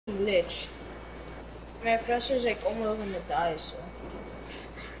glitch. My pressure's like almost gonna die, so.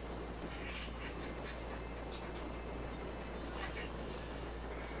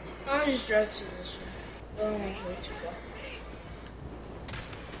 I'm just drag to this one. Don't want to way too far.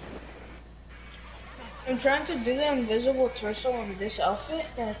 I'm trying to do the invisible torso on this outfit.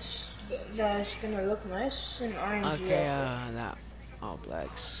 That's gonna look nice. It's an RNG Okay, outfit. that all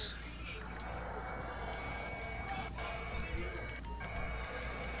blacks.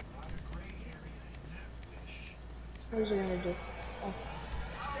 What is it gonna do? Oh.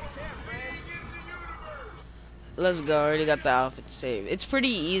 Let's go. I already got the outfit saved. It's pretty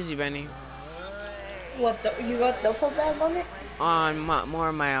easy, Benny. What the? You got duffel bag on it? On more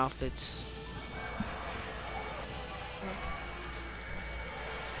of my outfits.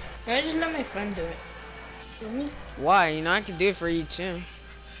 Can I just let my friend do it? For me? Why? You know I can do it for you too.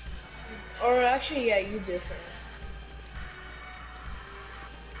 Or actually, yeah, you do it for me.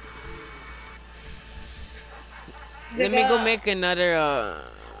 Let me go make another.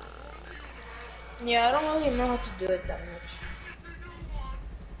 Yeah, I don't really know how to do it that much.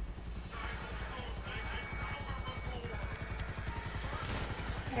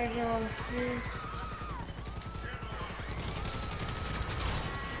 I know.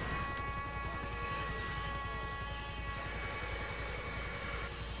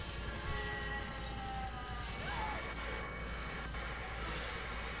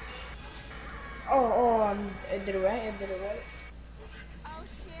 I did it right. I did it right.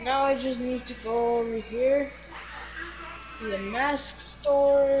 Now I just need to go over here. The mask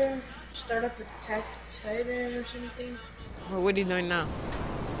store. Start up Attack Titan or something. What are you doing now?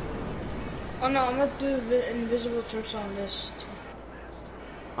 Oh no, I'm gonna do the invisible torso on this too.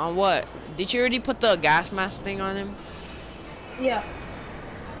 On what? Did you already put the gas mask thing on him? Yeah.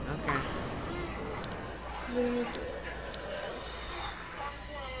 Okay.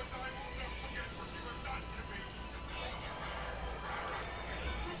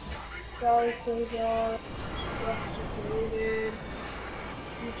 Calculator, flexibility,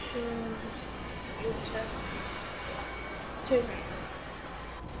 take.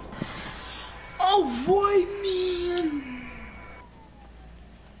 Oh boy, man!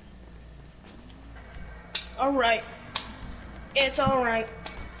 Alright. It's alright.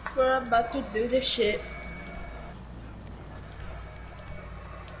 We're about to do this shit.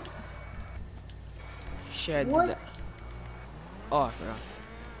 Shit, I did What? that. Oh, I forgot.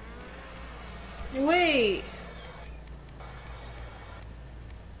 Wait.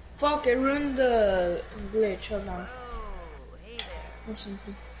 Fuck, I ruined the glitch. Hold on. Or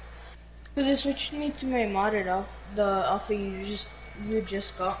something. Cause it switched me to my modded off the offer you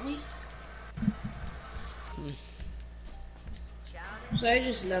just got me. So I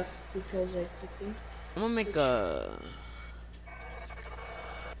just left because I think. I'm gonna make a.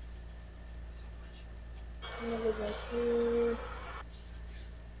 I'm gonna go back here.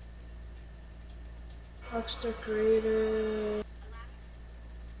 Rockstar created.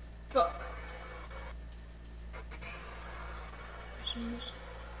 Fuck.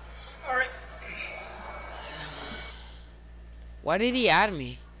 Alright. Why did he add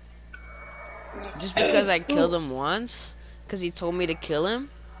me? Just because I killed him once? Because he told me to kill him?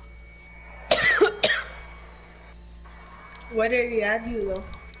 Why did he add you though?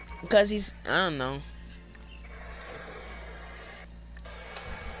 Because he's, I don't know.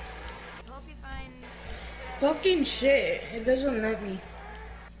 Fucking shit, it doesn't let me.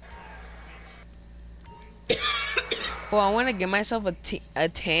 Well, I want to get myself a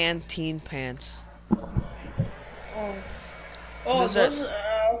tan teen pants. Oh. Oh, those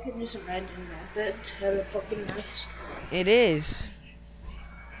I can just imagine that. That's hella fucking nice. It is.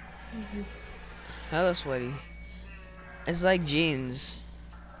 Hella sweaty. It's like jeans.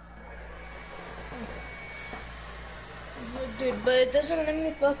 Dude, but it doesn't let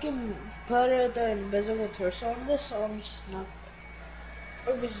me fucking put the invisible torso on this, so I'm just not.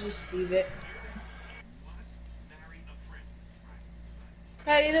 Or we just leave it.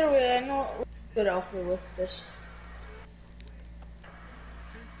 Yeah, either way, I know a good outfit with this.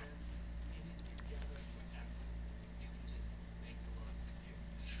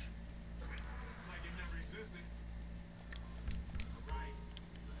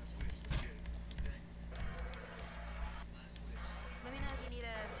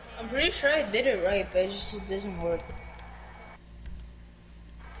 I'm pretty sure I did it right, but it doesn't work.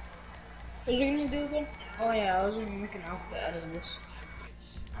 What are you gonna do again? Oh yeah, I was gonna make an outfit out of this.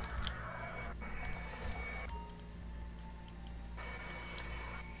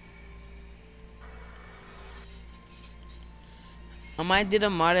 I might do the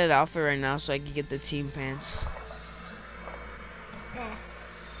modded outfit right now so I can get the team pants. Oh.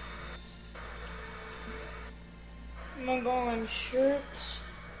 I'm gonna go on shirts.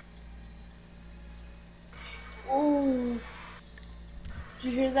 Ooh.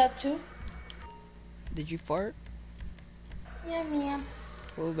 Did you hear that too? Did you fart? Yeah, yeah.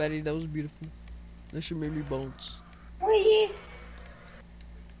 Oh, Betty, that was beautiful. That should make me bounce. Wait.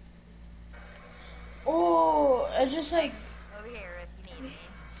 Oh, I just like. Over here if you need me.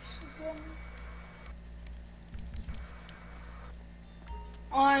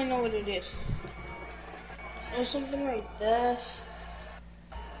 Oh, I know what it is. Or something like this.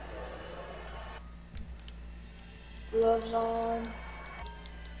 Gloves on.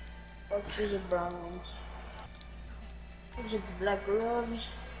 Or choose a brown ones. These are black gloves.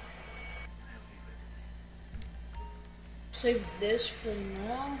 Save this for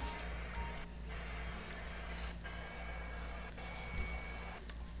now.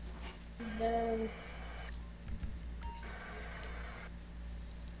 Then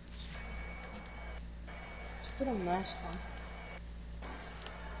let's put a mask on.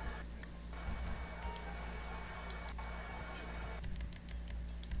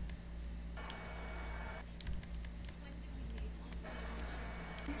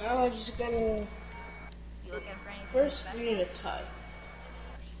 Now I just gotta. You looking for anything First, special? we need a tie.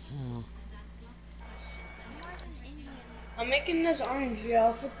 I'm making this orange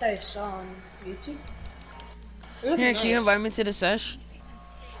outfit that I saw on YouTube. It looks Here, nice. can you invite me to the sesh?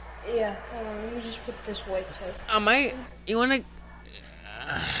 Yeah, hold on, let me just put this white tie. I might. You wanna?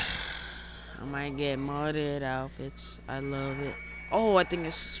 I might get modded outfits. I love it. Oh, I think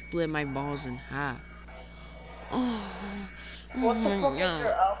I split my balls in half. Oh, What the fuck is yeah.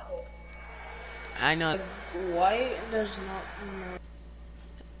 your outfit? I know. White does not. No.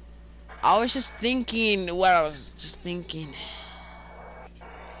 I was just thinking what I was just thinking.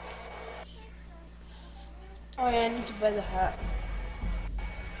 Oh yeah, I need to buy the hat.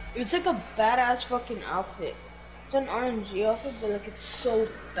 It's like a badass fucking outfit. It's an RNG outfit, but like it's so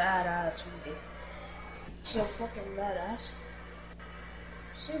badass, man. So fucking badass.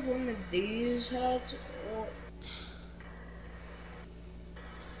 Save one of these hats, or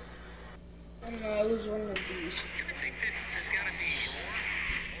oh no, it was one of these.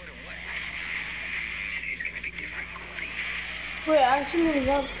 Wait, actually,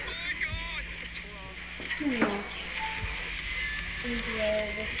 that.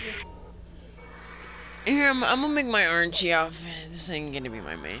 Here, I'm gonna make my RNG outfit. This ain't gonna be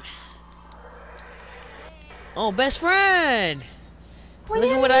my main. Oh, best friend! Look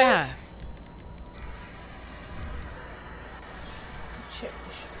at what I have. Check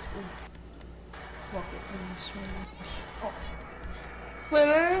this shit. Fuck it, let me swing this shit. Oh. Wait,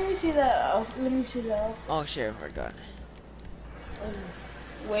 let me see that outfit. Let me see that outfit. Oh shit, I forgot.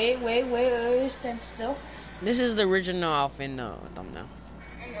 Wait, stand still. This is the original outfit in the thumbnail.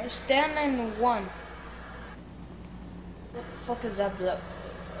 Stand in one. What the fuck is that block?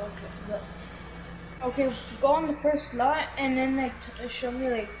 Okay, okay, go on the first slot and then like show me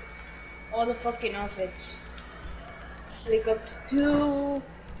like all the fucking outfits. Like up to 2.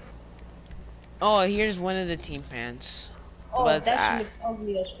 Oh, here's one of the team pants. Oh, But that shit looks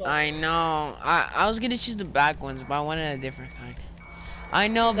ugly as fuck. I know. I was gonna choose the black ones, but I wanted a different kind. I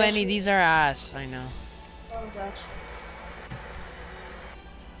know, Benny. These are ass. I know. Oh gosh.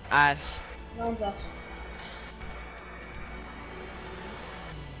 Ass. Oh gosh.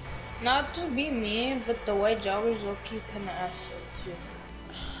 Not to be mean, but the white joggers look cute kind of ass too.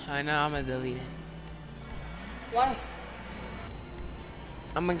 I know. I'm gonna delete it. Why?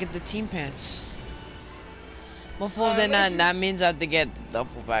 I'm gonna get the team pants. Before then, that means I have to get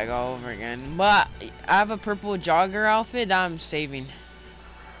duffel bag all over again. But I have a purple jogger outfit that I'm saving.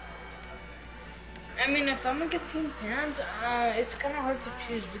 I mean, if I'm gonna get team pants, it's kind of hard to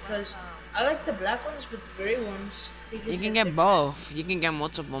choose because I like the black ones, but the gray ones. You can get both. You can get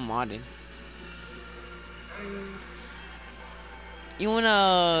multiple modded. You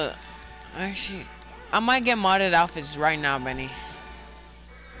wanna? Actually, I might get modded outfits right now, Benny.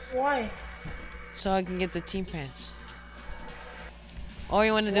 Why? So I can get the team pants. Oh,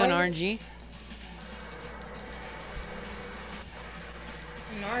 you wanna do an RNG?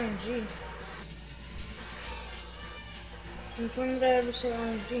 An RNG. Since when did I ever say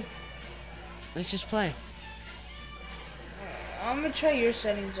RNG? Let's just play. I'm gonna try your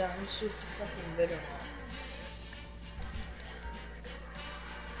settings out and see if they're fucking good or not.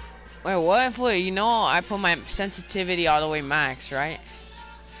 Wait, what if you know I put my sensitivity all the way max, right?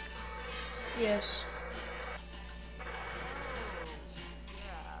 Yes.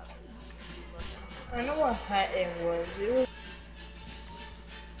 I know what hat it was. It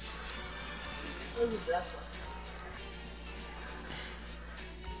was a black one.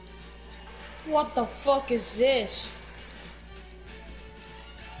 What the fuck is this?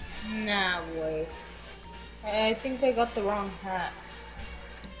 Nah, wait. I think I got the wrong hat.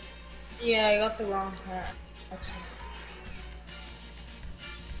 Yeah, I got the wrong hat.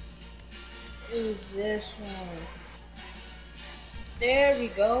 Is this one? There we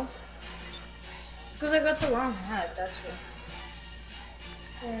go. Because I got the wrong hat, that's why.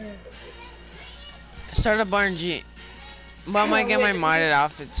 Start up RNG. But I might get my modded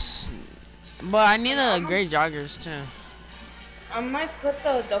outfits. But I need gray joggers too. I might put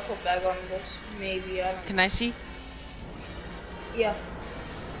the duffel bag on this. Maybe, I don't know. Can I see? Yeah.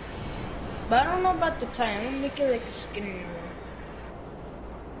 But I don't know about the tie. I'm gonna make it like a skinny one.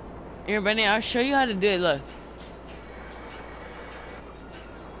 Here, Benny, I'll show you how to do it. Look.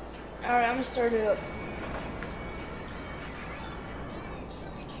 Alright, I'm gonna start it up.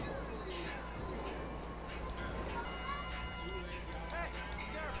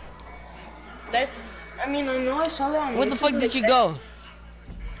 That, I mean, I know I saw that on Where the YouTube, fuck did you like, go?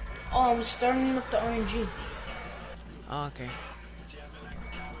 Oh, I'm starting with the RNG. Oh, okay.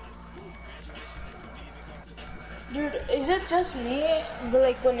 Dude, is it just me? But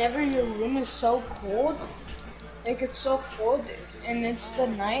like, whenever your room is so cold, like it's so cold, and it's the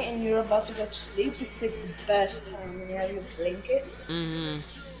night, and you're about to go to sleep, it's like the best time when you have your blanket. Mm-hmm.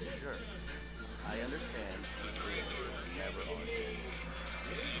 Sure. I understand. Never argue.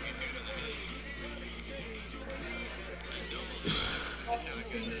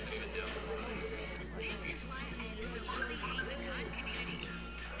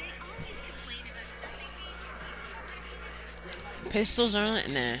 Pistols aren't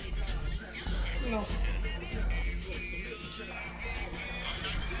nah. No.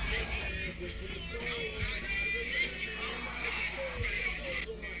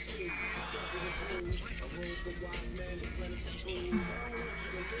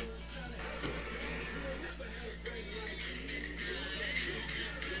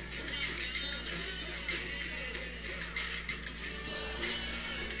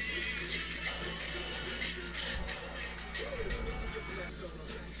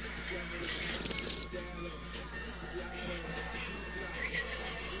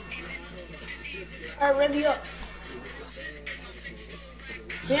 Alright, ready up.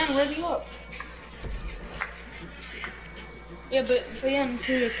 Dan, ready up. Yeah, but for your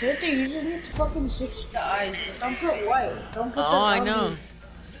character, you just need to fucking switch the eyes. But don't put white. Don't put Oh, I know.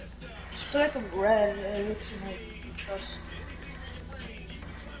 Just put like a red. It looks like you trust.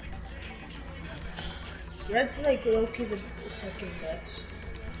 Red's like low-key the second best.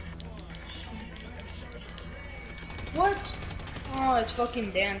 What? Oh, it's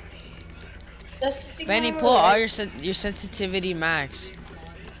fucking dancing. That's the thing. Benny, pull all your sensitivity max.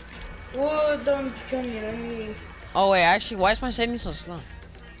 Whoa, don't kill me. Let me. Oh wait, actually, why is my setting so slow?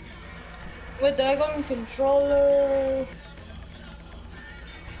 Wait, did I go on controller?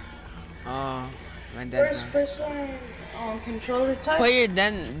 Oh, my dead's First person controller type. put your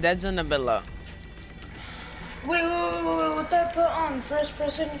dead's on a bit low. Wait, what did I put on? First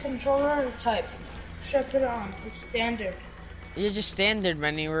person controller type. Should I put it on? It's standard. You're just standard,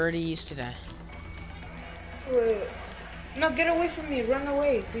 Benny. We're already used to that. Wait. No, get away from me. Run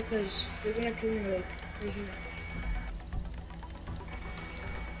away because you're gonna kill me like right here.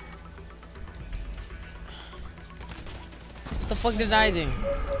 What the fuck did I do?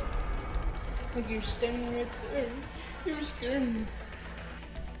 Like you're standing right there. You're scaring me.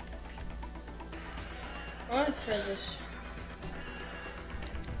 I wanna try this.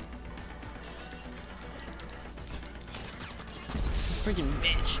 Freaking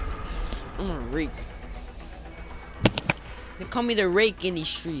bitch. I'm a rake. They call me the rake in these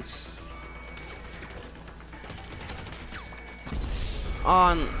streets.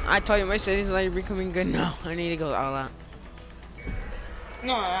 I told you my settings are like becoming good now. I need to go all out.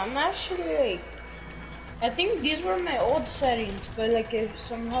 No, I'm actually like, I think these were my old settings, but like if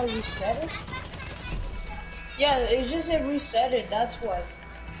somehow reset it. Yeah, it just said reset it, that's why.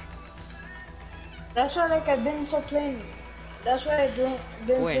 That's why like I've been so playing. That's why I've been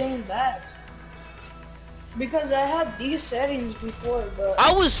playing bad. Because I had these settings before, but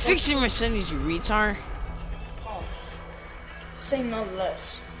I was fixing my settings, you retard. Oh, say no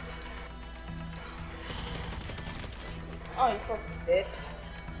less. Oh, you fucking dick.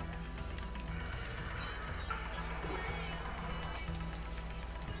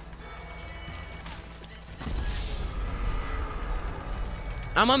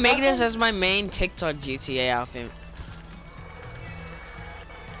 I'm gonna make this as my main TikTok GTA outfit.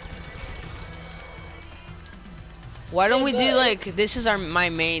 Why don't we do like this is my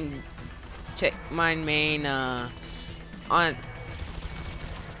main on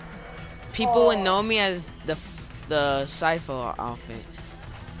people would know me as the Xysho outfit.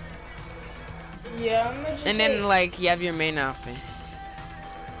 Yeah, I'm gonna just And then like you have your main outfit.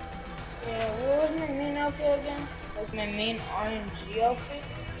 yeah, what was my main outfit again? Like my main RNG outfit?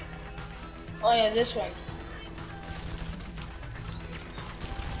 Oh yeah, this one.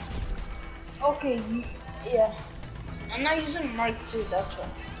 Okay, yeah. I'm not using Mark II, that's why.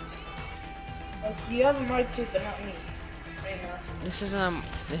 Like, you have a Mark II, but not me. Right now. This isn't a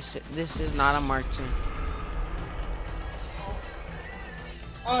this is not a Mark II.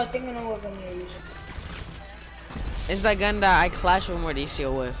 Oh, I think I know what gun you're using. It's that gun that I clashed with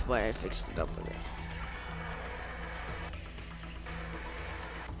Mauricio with, but I fixed it up a bit.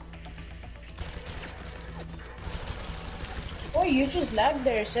 Oh, you just lagged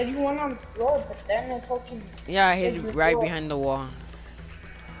there. It said you went on the floor, but then it fucking... Yeah, I said hid you right rolled. behind the wall.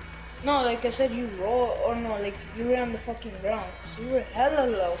 No, like I said, you roll, or no, like you were on the fucking ground. So you were hella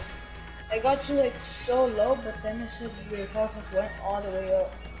low. I got you like so low, but then it said your health went all the way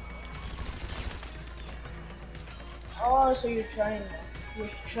up. Oh, so you're trying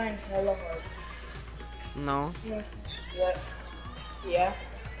hella hard. No. You know, sweat. Yeah.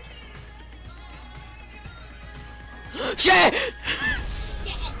 Shit!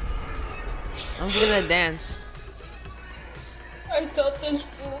 I'm gonna dance. I taught this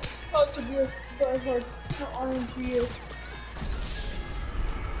fool how to be a tryhard for RNG.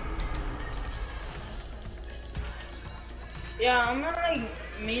 Yeah, I'm gonna like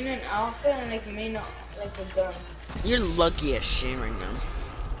main an outfit and like main like a gun. You're lucky as shit right now.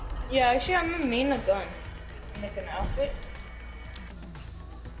 Yeah, actually I'm gonna main a gun. Like an outfit.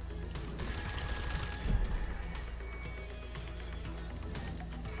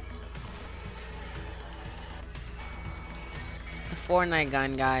 The Fortnite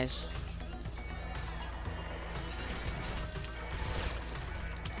gun, guys.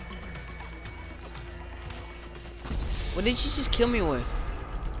 What did you just kill me with?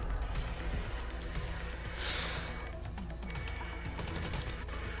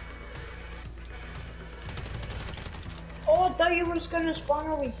 Oh, I thought you were just gonna spawn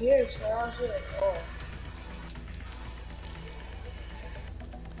over here, so I was like, oh.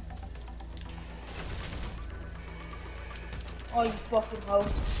 Oh, you fucking hoe.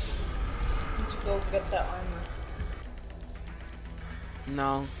 Need to go get that armor.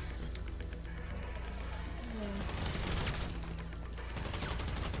 No.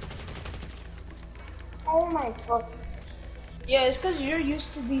 Oh my fuck. Yeah, it's cause you're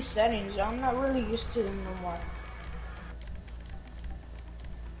used to these settings. I'm not really used to them no more.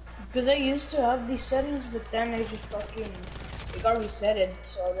 Cause I used to have these settings, but then I just fucking, it got resetted,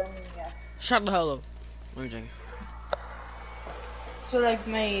 so then, yeah. Shut the hell up. Let me drink. So like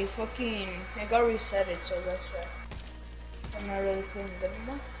my fucking, it got resetted, so that's why. I'm not really playing it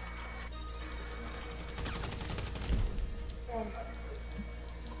anymore. Oh my.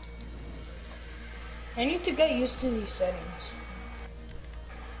 I need to get used to these settings.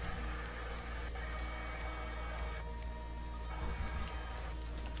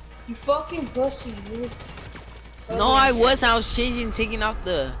 You fucking pussy, you. No, I was changing, taking off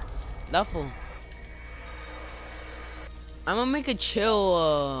the duffel. I'm gonna make a chill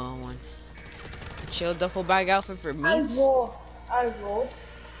one. A chill duffel bag outfit for me. I rolled.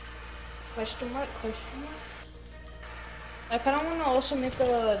 Question mark, question mark. I kinda wanna also make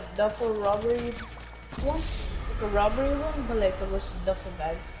a duffel robbery one. Like a robbery one, but like it was a duffel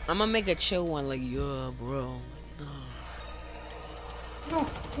bag. I'm gonna make a chill one, like, yeah, bro. No,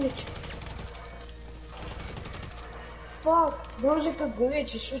 glitch. Fuck, there was like a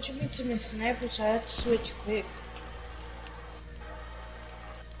glitch. It switched me to my sniper, so I had to switch quick.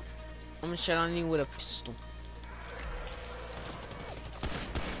 I'm gonna shut on you with a pistol.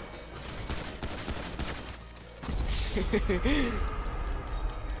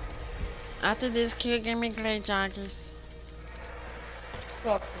 After this, can you give me great joggers?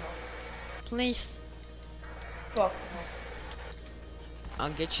 Fuck no. Please. Fuck no.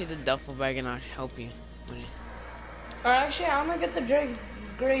 I'll get you the duffel bag and I'll help you with it. Or actually, I'm gonna get the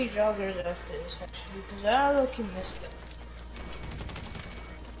gray joggers after this, actually, because I low-key missed it.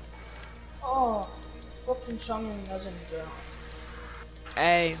 Oh, fucking someone doesn't drown.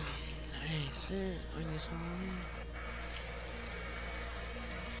 Hey. Hey, sir. I need some money.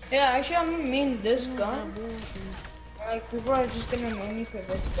 Yeah, actually, I'm gonna main this gun. Like, people are just gonna know me for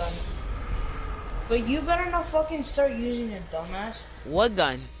this gun. But you better not fucking start using it, dumbass. What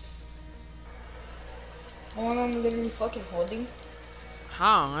gun? The one I'm literally fucking holding.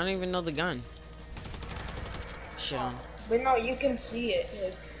 How? I don't even know the gun. Shit on. But no, you can see it.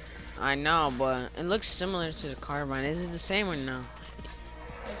 Like, I know, but it looks similar to the carbine. Is it the same or no?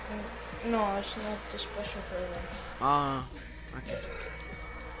 no, it's not the special for them. Oh, okay.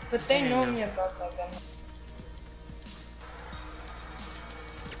 But they I know know. me about that gun.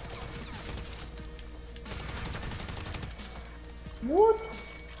 What?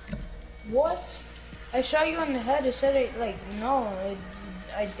 What? I shot you in the head. It said it like no.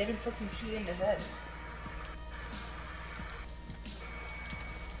 I didn't fucking shoot you in the head.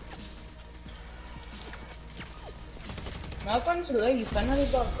 Not going to lie, you finally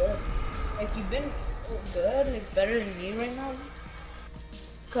got good. Like you've been good, like better than me right now.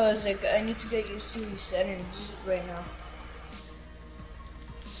 Cause like I need to get used to these settings right now.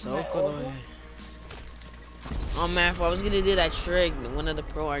 So My good. order? Oh man, if I was gonna do that trick that one of the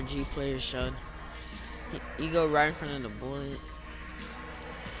pro RG players showed, you go right in front of the bullet.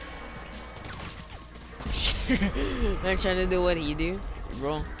 I'm trying to do what he do,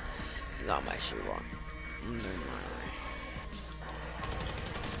 bro. You got my shit wrong.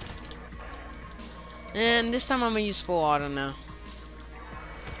 And this time I'm gonna use full auto now.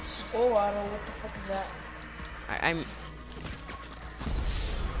 Skull auto, what the fuck is that? I'm.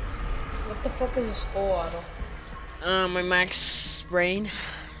 What the fuck is a skull auto? My max sprain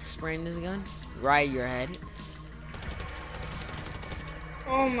this gun right your head.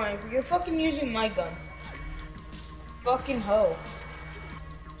 Oh my, you're fucking using my gun. Fucking hoe.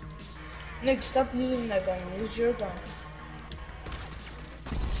 Nick, stop using that gun. Use your gun.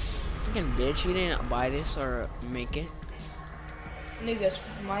 Fucking bitch, you didn't buy this or make it. Nigga, it's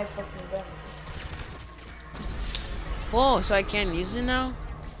my fucking gun. Oh, so I can't use it now?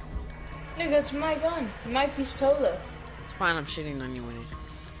 Nigga, it's my gun. My pistola. It's fine, I'm shitting on you with it.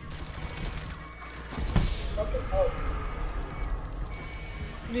 Fucking hoe.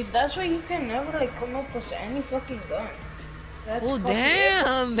 Dude, that's why you can never like come up with any fucking gun. That's Oh fucking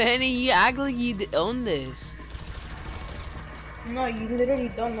damn, Benny, you act like you own this. No, you literally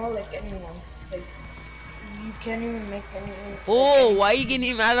don't know like anyone. Like, you can't even make anyone. Oh, why you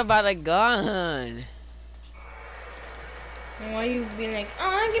getting mad about a gun? And why you be like,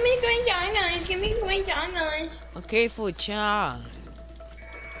 oh, give me green guys, give me green guys. Okay, for child.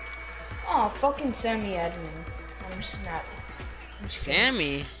 Oh, fucking Sammy admin. I'm snap. I'm just kidding.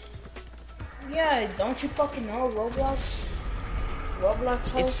 Sammy? Yeah, don't you fucking know Roblox? Roblox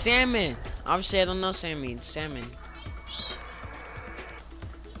It's host? salmon. Obviously, I don't know Sammy. It's salmon.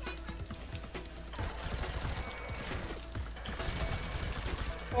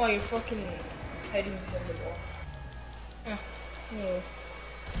 Oh, you're fucking hiding behind the wall. Yeah.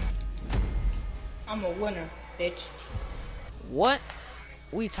 I'm a winner, bitch. What?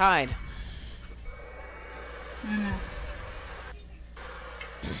 We tied. Mm.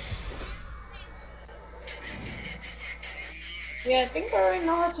 Yeah, I think I already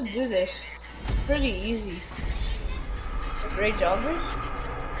know how to do this. Pretty easy. The great joggers?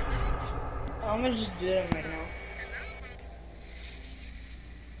 I'm gonna just do them right now.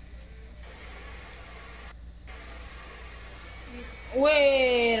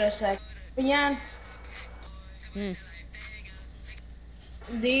 Wait a sec. Yan, Hmm.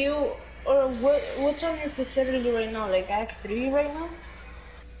 do you or what's on your facility right now? Like Act 3 right now?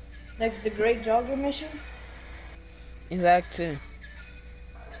 Like the Great Jogger mission? Exactly.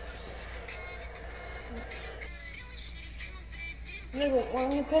 Nigga,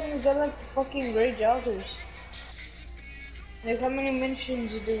 when you couldn't get like the fucking Great Joggers? Like how many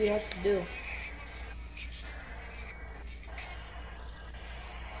missions do we have to do?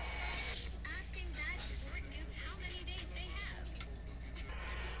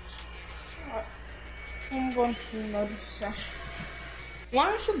 I'm going to another session. Why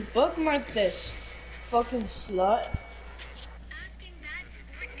don't you bookmark this? Fucking slut.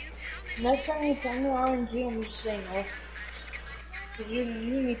 Next time you tell me RNG, I'm just saying no. Cause you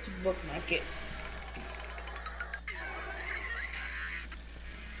need to bookmark it.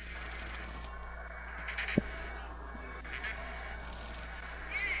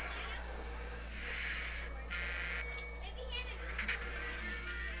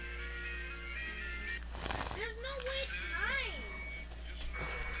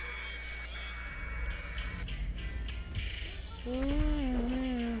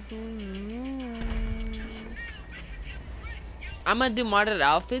 I'm gonna do modded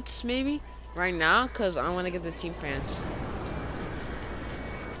outfits maybe right now because I want to get the team pants.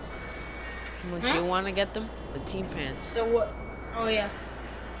 Would you want to get them? The team pants. So what? Oh yeah.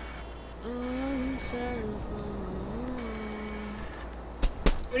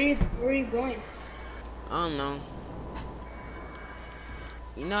 Where are you going? I don't know.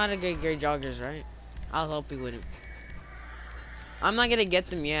 You know how to get great joggers, right? I'll help you with it. I'm not gonna get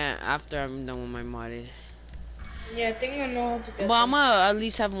them yet after I'm done with my modded. Yeah, I think I know how to get But I'm them. gonna at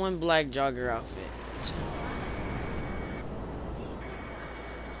least have one black jogger outfit.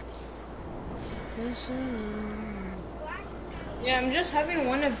 Yeah, I'm just having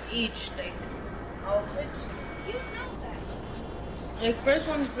one of each, like, outfits. Like, first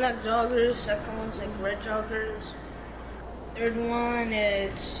one's black joggers, second one's like red joggers. Third one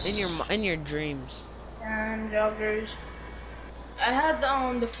is in your dreams. tan joggers. I had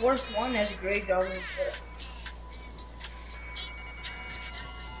the fourth one as gray joggers, but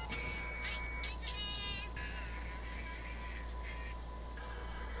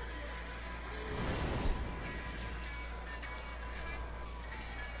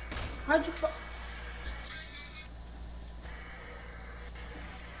how'd you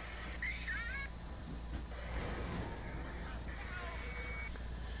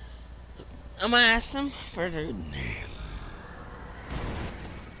I'm gonna ask them for their name.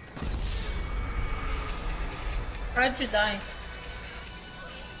 how'd you die?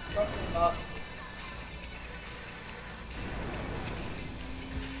 Fucking up.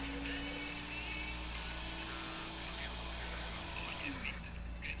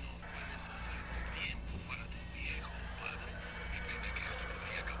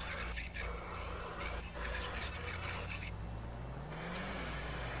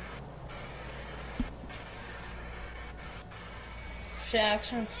 Shit, I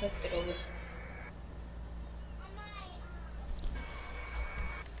actually flipped it over.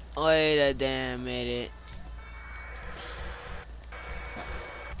 Wait a damn minute.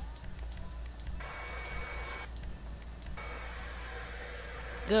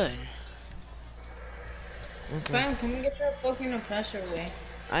 Good. Okay. Fine, can we get your fucking oppressor away?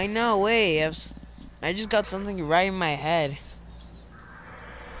 I know, wait, I just got something right in my head.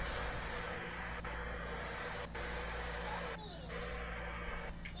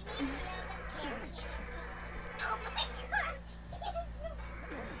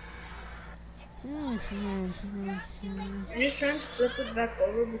 I'm just trying to flip it back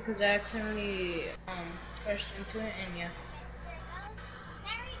over because I accidentally pushed into it, and yeah.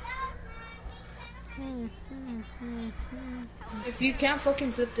 If you can't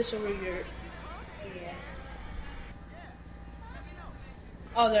fucking flip this over, you're... Yeah.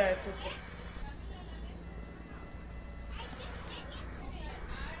 Oh, there, I flipped it.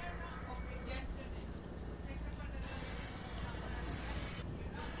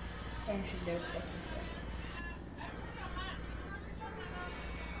 Don't you dare fucking try.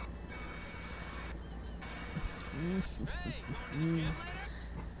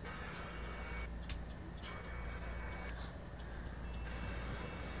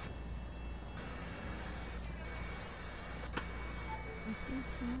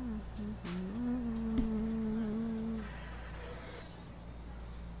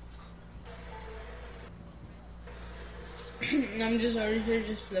 I'm just over here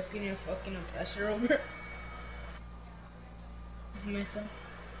just flipping your fucking oppressor over. With myself.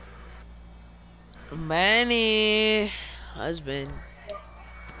 Manny, husband.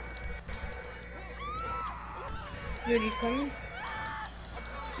 Dude, you coming?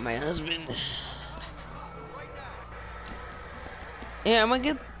 My husband. Yeah, I'm gonna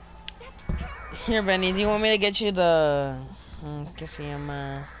get. Here, Benny. Do you want me to get you the? Que se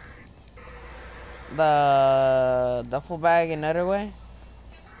llama? The duffel bag another way?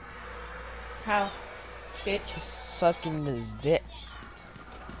 How? Bitch. Sucking this dick.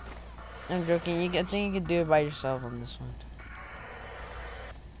 I'm joking. I think you can do it by yourself on this one.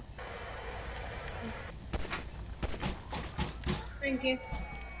 Thank you.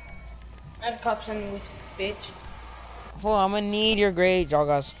 I have cops on me with bitch. Fool, I'm gonna need your great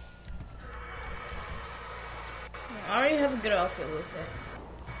joggers. I already have a good outfit with it.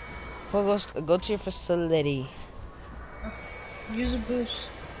 Fool, go to your facility. Use a boost.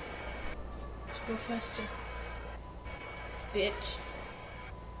 Let's go faster. Bitch.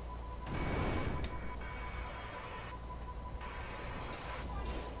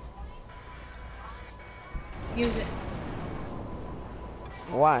 Use it.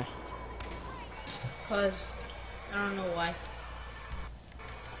 Why? Cause I don't know why.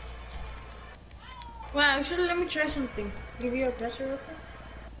 Well, actually, let me try something. Give you a pressure real quick.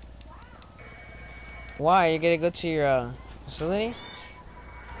 Why? You gonna go to your facility?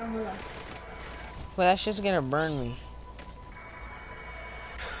 Oh, hold on. Well, that shit's gonna burn me.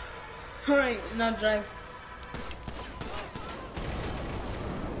 Alright, now drive.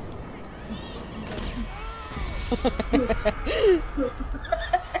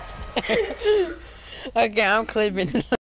 Okay, I'm clipping.